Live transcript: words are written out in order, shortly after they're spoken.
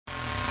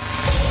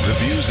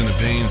views and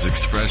opinions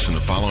expressed in the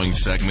following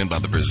segment by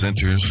the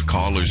presenters,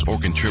 callers, or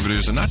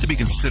contributors are not to be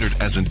considered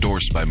as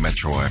endorsed by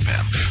Metro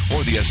FM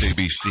or the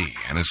SABC,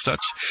 and as such,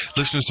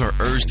 listeners are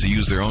urged to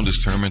use their own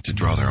discernment to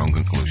draw their own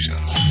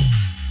conclusions.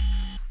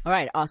 All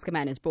right, Ask a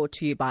Man is brought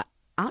to you by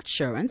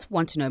Outsurance.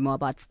 Want to know more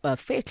about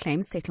fair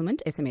claims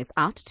settlement? SMS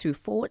out to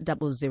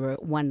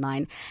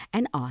 40019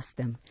 and ask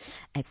them.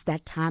 It's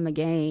that time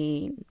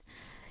again.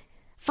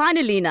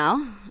 Finally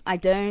now, I've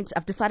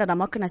decided I'm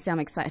not going to say I'm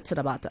excited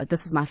about it.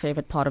 This is my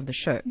favorite part of the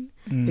show.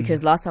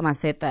 Because last time I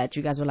said that,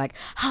 you guys were like,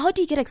 how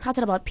do you get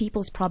excited about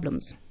people's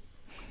problems?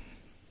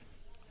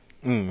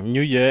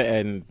 New year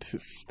and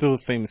still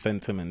same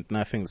sentiment.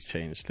 Nothing's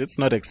changed. It's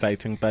not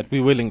exciting, but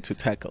we're willing to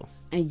tackle.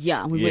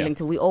 Yeah,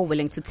 we're all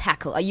willing to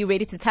tackle. Are you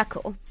ready to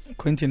tackle?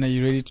 Quentin, are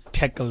you ready to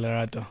tackle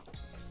Lerato?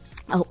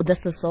 Oh,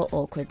 this is so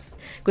awkward.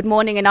 Good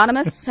morning,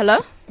 Anonymous. Hello?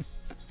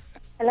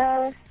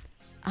 Hello.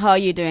 How are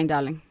you doing,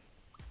 darling?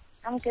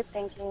 I'm good,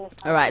 thank you.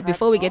 All right,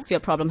 before we get to your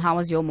problem, how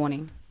was your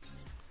morning?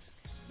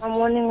 My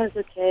morning was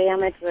okay.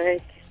 I'm at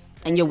work.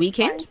 And your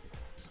weekend?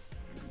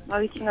 My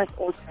weekend was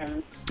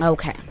awesome.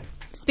 Okay.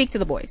 Speak to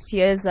the boys.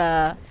 Here's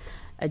a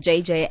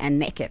JJ and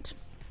Naked.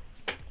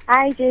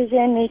 Hi, JJ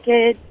and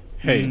Naked.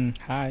 Hey.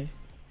 Hi.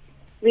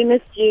 We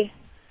missed you.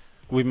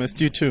 We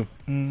missed you too.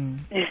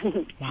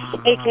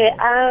 Wow. Okay,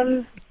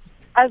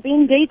 I've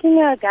been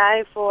dating a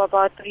guy for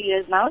about 3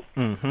 years now.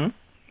 Mm-hmm.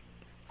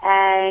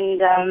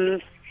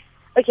 And,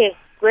 okay,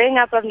 growing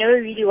up, I've never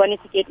really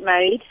wanted to get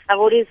married. I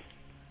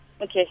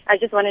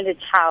just wanted a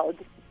child.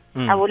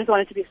 I always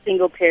wanted to be a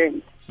single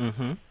parent.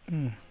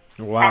 Mm-hmm.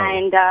 Wow.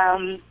 And,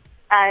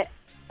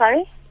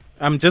 sorry?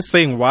 I'm just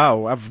saying,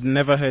 wow. I've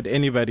never heard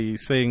anybody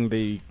saying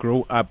they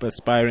grow up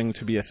aspiring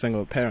to be a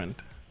single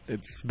parent. I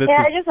just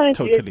wanted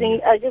to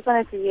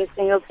be a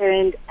single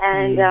parent,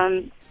 and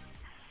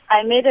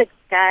I met a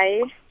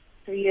guy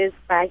 3 years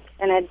back,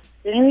 and I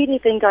didn't really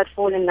think I'd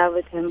fall in love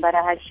with him, but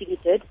I actually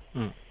did.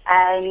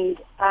 And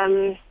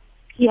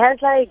he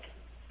has like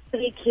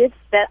 3 kids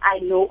that I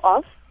know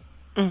of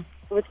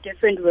with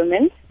different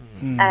women,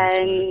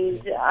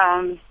 and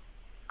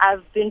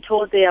I've been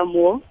told there are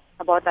more,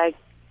 about like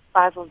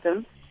 5 of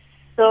them.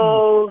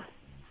 So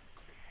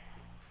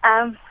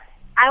I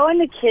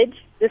want a kid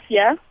this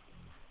year.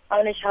 I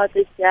want a child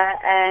this year,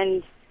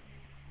 and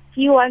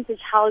he wants a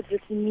child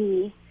with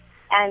me,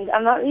 and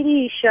I'm not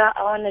really sure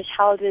I want a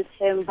child with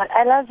him, but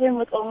I love him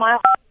with all my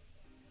heart.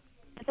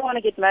 I don't want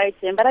to get married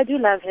to him, but I do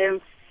love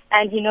him,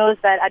 and he knows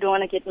that I don't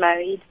want to get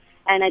married,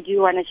 and I do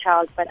want a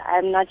child, but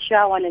I'm not sure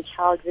I want a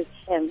child with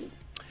him.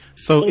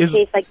 So in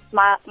case like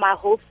my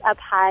hopes up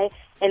high,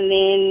 and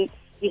then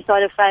we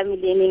start a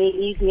family, and then he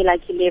leaves me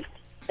like he left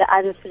the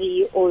other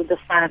 3 or the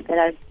 5 that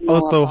I know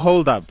also, about.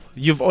 hold up.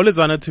 You've always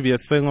wanted to be a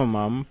single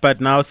mom, but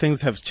now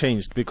things have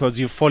changed because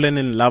you've fallen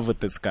in love with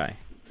this guy.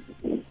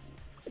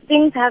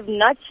 Things have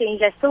not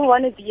changed. I still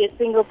want to be a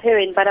single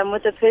parent, but I'm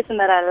with a person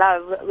that I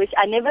love, which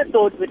I never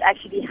thought would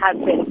actually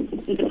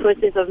happen in the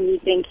process of me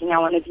thinking I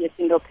want to be a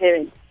single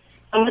parent.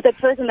 I'm with a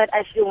person that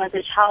actually wants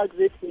a child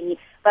with me,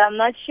 but I'm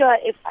not sure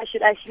if I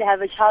should actually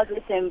have a child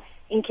with him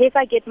in case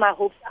I get my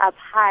hopes up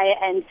high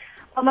and,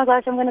 oh my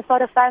gosh, I'm going to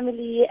start a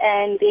family,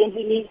 and then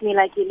he leaves me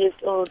like he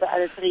left all the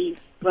other 3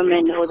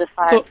 women or the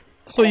 5.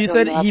 So you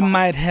said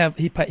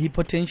he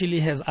potentially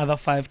has other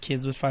 5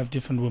 kids with 5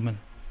 different women.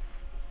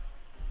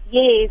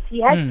 Yes,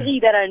 he has 3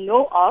 that I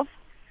know of,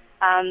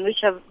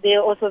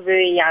 they're also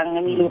very young.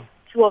 I mean,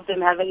 2 of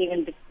them haven't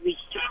even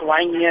reached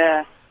 1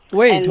 year.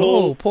 Wait,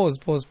 pause.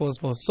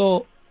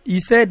 So you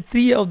said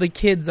 3 of the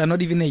kids are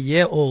not even a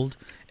year old,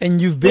 and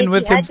you've been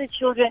with him. He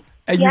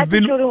had the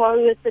children while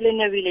we were still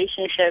in a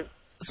relationship.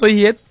 So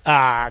he had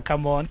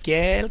come on,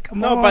 girl,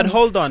 come on. No, but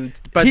hold on.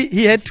 But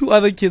he had 2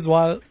 other kids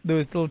while they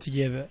were still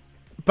together.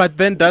 But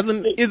then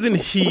doesn't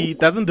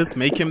this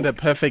make him the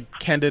perfect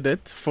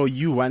candidate for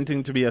you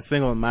wanting to be a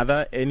single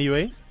mother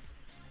anyway?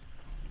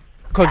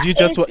 Because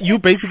you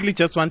basically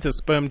just want a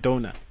sperm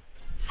donor.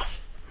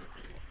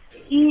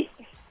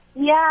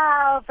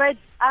 Yeah, but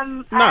I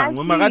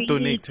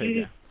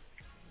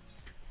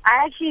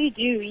actually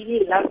do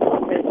really love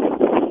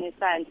his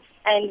son.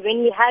 And when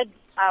he had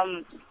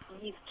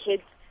these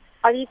kids,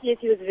 obviously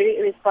he was very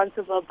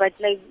irresponsible, but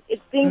like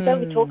it's things that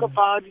we talk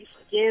about, we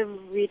forgive,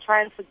 we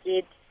try and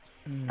forget.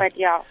 But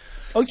yeah.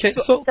 Okay,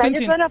 so I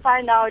just want to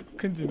find out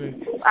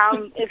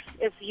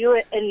if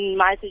you're in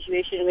my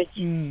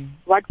situation,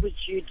 what would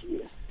you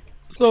do?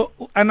 So,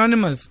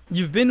 Anonymous,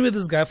 you've been with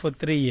this guy for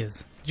 3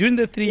 years. During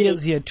the 3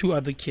 years, he had 2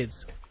 other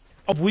kids,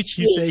 of which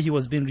you say he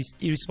was being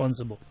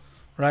irresponsible,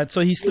 right?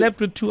 So he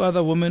slept with 2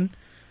 other women,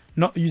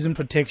 not using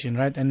protection,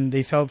 right? And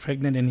they fell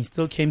pregnant, and he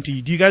still came to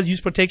you. Do you guys use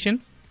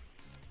protection?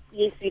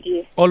 Yes, we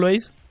do.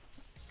 Always?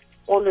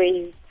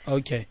 Always.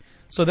 Okay,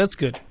 so that's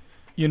good.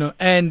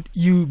 And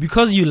you,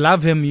 because you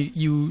love him,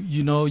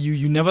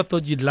 you never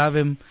thought you'd love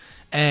him,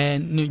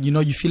 and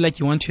you feel like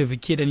you want to have a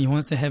kid, and he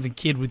wants to have a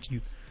kid with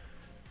you.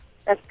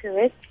 That's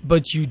correct.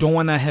 But you don't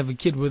want to have a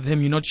kid with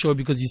him. You're not sure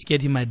because you're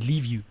scared he might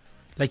leave you,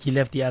 like he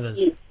left the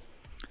others. Yes.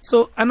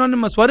 So,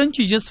 Anonymous, why don't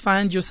you just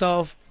find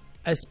yourself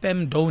a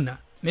sperm donor?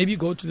 maybe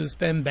go to the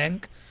sperm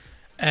bank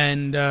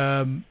and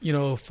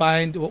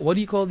find what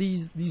do you call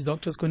these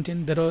doctors,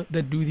 Quentin,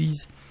 that do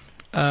these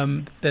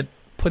that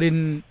put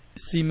in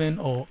semen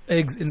or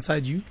eggs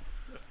inside you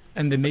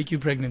and they make you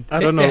pregnant.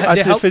 I don't know.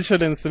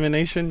 Artificial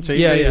insemination, JJ,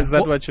 yeah. is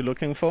that what you're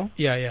looking for?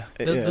 Yeah.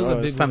 Those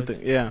are big something.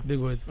 words. Yeah. Big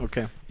words.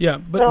 Okay. Yeah,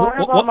 but So what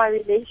about my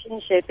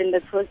relationship in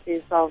the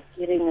process of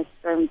getting a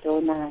sperm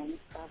donor and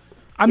stuff?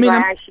 I mean, do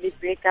I actually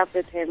break up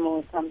with him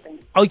or something?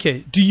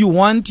 Okay, do you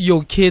want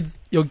your kid,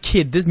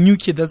 this new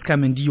kid that's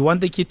coming, do you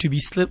want the kid to be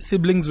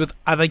siblings with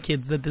other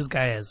kids that this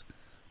guy has?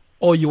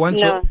 Or you want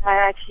No, I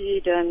actually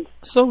don't.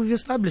 So we've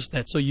established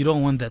that, so you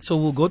don't want that. So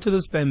we'll go to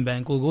the sperm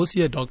bank, we'll go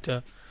see a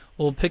doctor,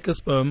 we'll pick a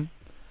sperm,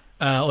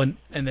 and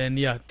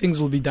then,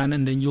 things will be done,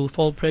 and then you'll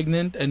fall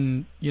pregnant,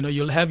 and,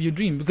 you'll have your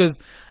dream. Because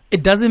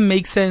it doesn't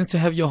make sense to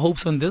have your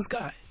hopes on this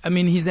guy. I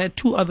mean, he's had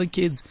 2 other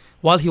kids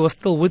while he was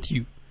still with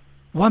you.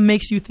 What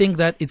makes you think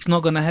that it's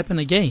not going to happen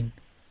again?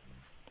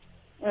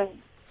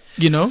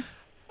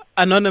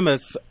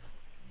 Anonymous,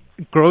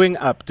 growing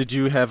up, did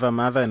you have a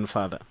mother and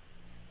father?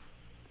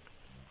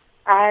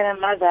 I had a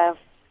mother.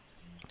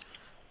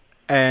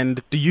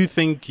 And do you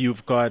think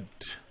you've got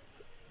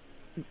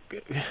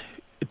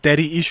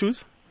daddy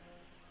issues?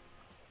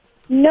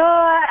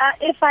 No,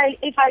 if I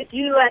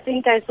do, I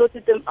think I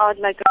sorted them out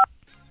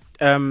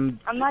I'm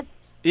not.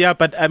 Yeah,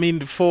 but I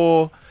mean,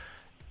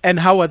 and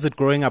how was it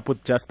growing up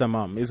with just a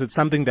mom? Is it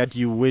something that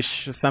you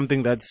wish,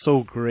 something that's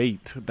so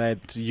great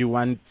that you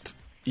want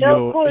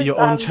your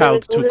own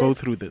child to go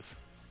through this?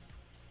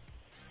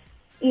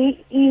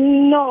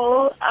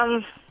 No,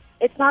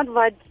 it's not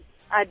what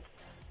I'd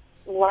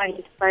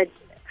want, but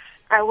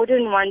I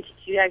wouldn't want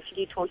to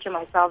actually torture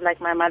myself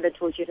like my mother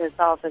tortured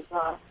herself as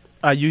well.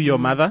 Are you your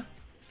mother?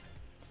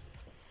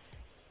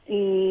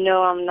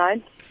 No, I'm not.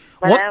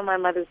 But What? I am my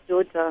mother's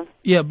daughter.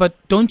 Yeah, but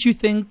don't you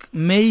think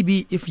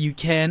maybe if you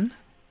can,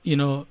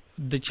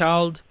 the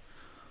child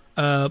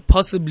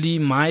possibly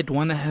might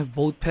want to have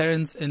both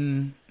parents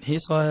in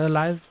his or her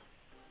life?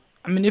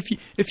 I mean,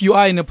 if you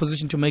are in a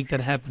position to make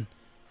that happen,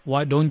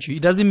 why don't you?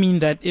 It doesn't mean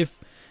that if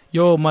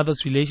your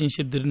mother's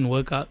relationship didn't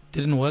work out,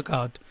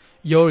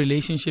 your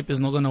relationship is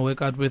not going to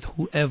work out with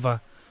whoever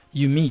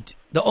you meet.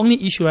 The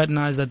only issue right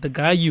now is that the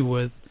guy you're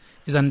with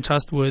is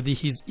untrustworthy,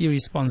 he's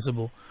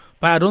irresponsible.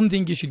 But I don't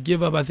think you should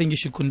give up. I think you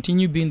should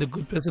continue being the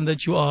good person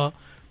that you are,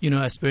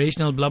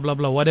 aspirational, blah, blah,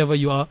 blah, whatever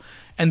you are.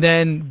 And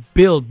then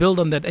build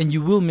on that. And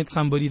you will meet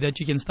somebody that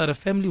you can start a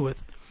family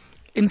with.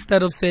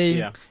 Instead of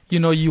saying,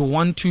 you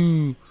want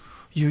to,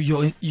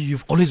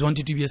 you've always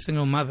wanted to be a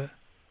single mother.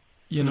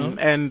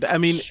 And I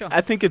mean, Sure.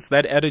 I think it's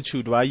that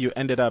attitude why you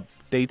ended up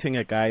dating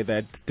a guy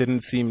that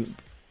didn't seem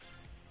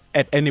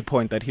at any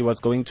point that he was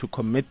going to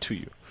commit to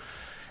you.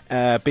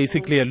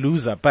 Basically a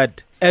loser.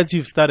 But as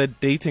you've started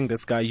dating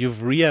this guy,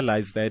 you've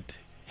realized that,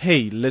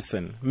 hey,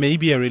 listen,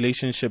 maybe a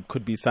relationship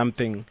could be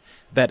something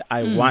that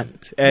I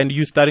want. And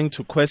you're starting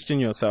to question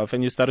yourself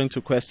and you're starting to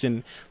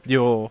question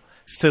your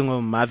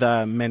single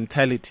mother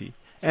mentality.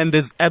 And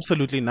there's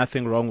absolutely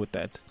nothing wrong with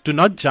that. Do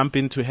not jump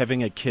into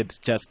having a kid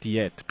just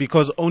yet,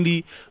 because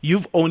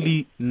you've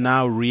only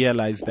now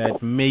realized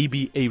that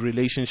maybe a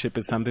relationship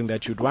is something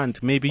that you'd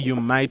want. Maybe you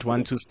might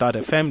want to start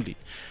a family.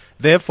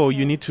 Therefore,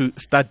 you need to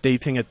start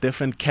dating a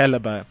different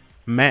caliber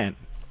man.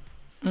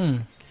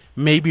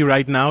 Maybe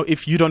right now,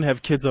 if you don't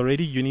have kids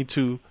already, you need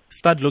to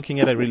start looking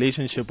at a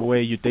relationship where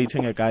you're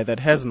dating a guy that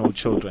has no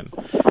children.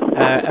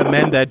 A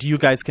man that you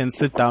guys can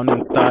sit down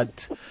and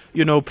start,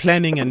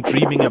 planning and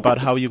dreaming about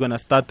how you're going to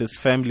start this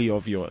family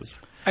of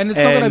yours. And it's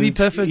not going to be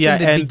perfect in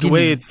the and beginning.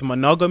 where it's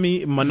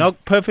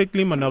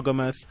perfectly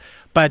monogamous,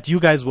 but you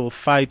guys will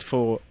fight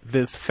for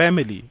this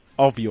family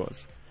of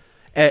yours.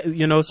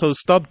 So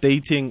stop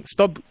dating,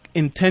 stop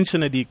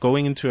intentionally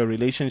going into a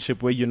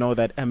relationship where you know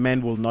that a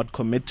man will not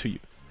commit to you.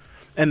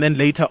 And then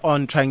later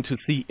on trying to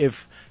see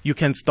if you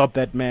can stop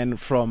that man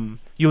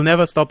you'll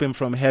never stop him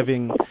from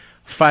having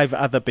 5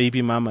 other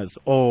baby mamas,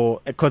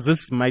 or because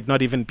this might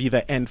not even be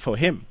the end for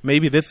him.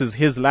 Maybe this is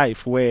his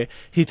life where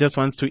he just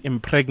wants to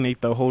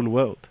impregnate the whole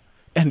world.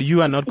 And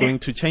you are not going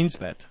to change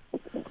that.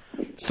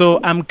 So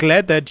I'm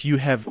glad that you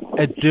have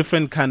a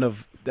different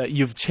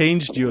you've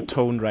changed your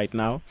tone right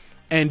now.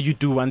 And you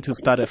do want to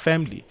start a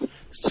family.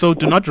 So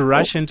do not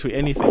rush into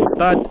anything.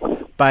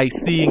 Start by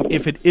seeing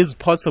if it is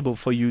possible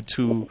for you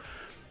to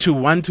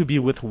want to be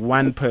with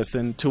one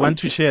person, to want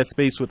to share a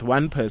space with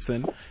one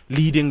person,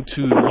 leading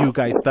to you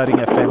guys starting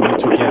a family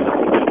together.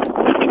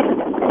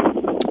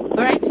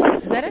 All right.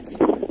 Is that it?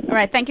 All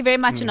right. Thank you very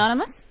much,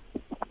 Anonymous.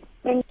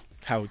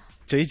 How,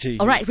 JJ?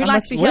 All right, we'd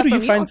like to hear where do from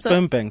you you find also.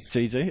 sperm banks,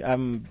 JJ?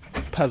 I'm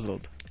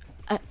puzzled.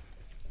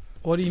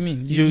 What do you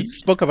mean? You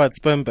spoke about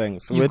sperm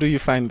banks. Where do you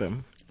find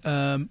them?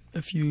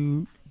 If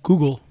you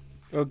Google,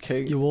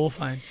 Okay. you will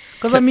find.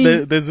 Because I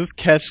mean, there's this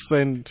cash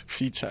send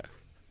feature.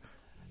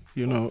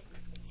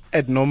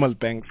 at normal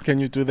banks. Can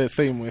you do the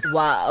same with?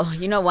 Wow.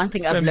 You know, one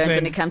thing I've Spam learned when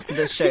send. it comes to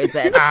this show is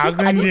that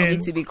I just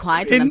need to be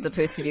quiet when I'm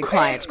supposed to be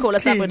quiet. Call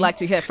us up. We'd like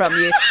to hear from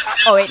you.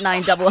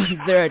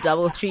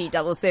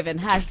 089-110-3377.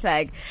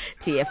 Hashtag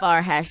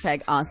TFR.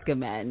 Hashtag Ask a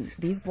Man.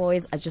 These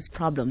boys are just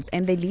problems,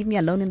 and they leave me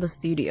alone in the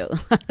studio.